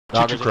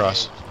2-2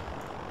 cross.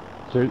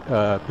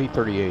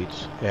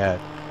 P-38s at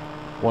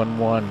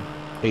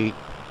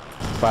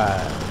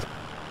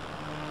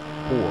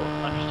 11854.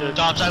 Understood.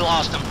 Dobbs, I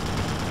lost him.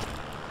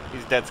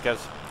 He's dead,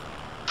 Scuzz.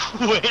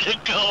 Way to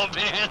go,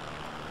 man.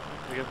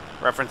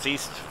 Reference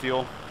east,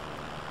 fuel.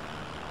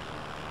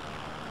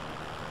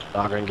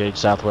 Dogger engage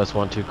southwest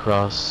 1-2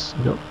 cross.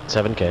 Yep.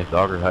 7K.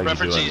 Dogger, how you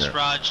Reference doing east, there?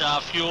 Raj.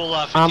 Fuel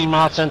 15 I'm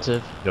minutes.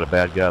 offensive. Got a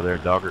bad guy there,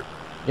 Dogger.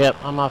 Yep,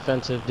 I'm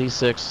offensive.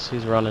 D6,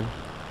 he's running.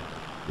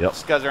 Yep.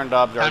 Scuzzer and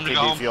Dobbs are Time to go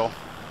RTB home. fuel.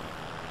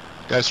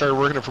 Guys started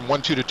working it from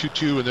 1-2 to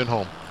 2-2 and then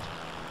home.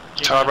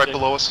 Todd, right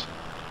below us.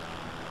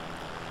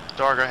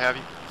 Dogger, I have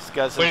you.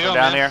 Scuzz, Way to we're go,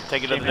 down man. here.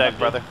 Take it to the Came deck, out,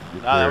 brother.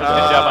 Good That was a career,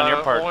 good job on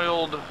your part.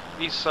 Oiled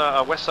east,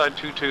 west side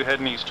 2-2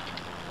 heading east.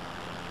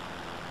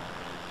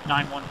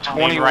 9-1.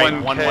 Main right,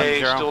 21K,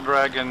 110. still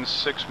dragging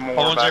 6 more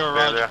 110, back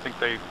Raj. there. I think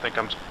they think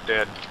I'm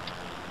dead.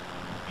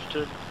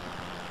 Understood.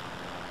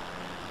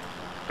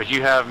 But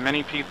you have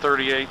many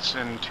P-38s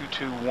in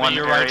 221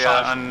 You're right, area,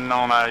 five.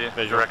 unknown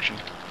direction.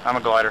 I'm a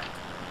glider.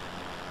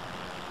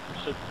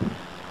 Understood.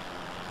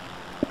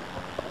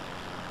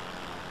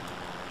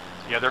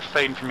 Yeah, they're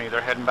fading from me.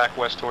 They're heading back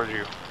west towards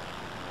you.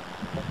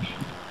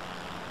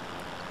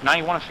 Now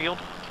you want a field?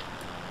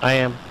 I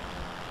am.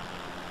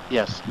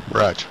 Yes.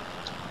 Raj.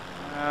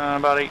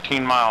 About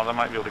 18 miles. I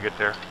might be able to get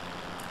there.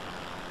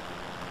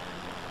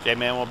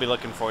 J-Man will be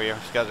looking for you.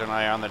 Scuzzer and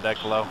I are on the deck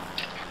below.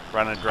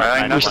 Running There direct.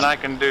 ain't nothing I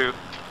can do.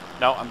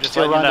 No, I'm just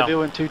Still letting you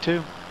know. rendezvous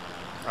in 2-2.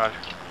 Roger.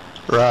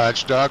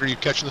 Raj, Dog, are you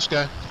catching this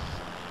guy?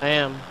 I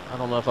am. I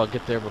don't know if I'll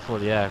get there before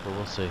the act, but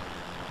we'll see.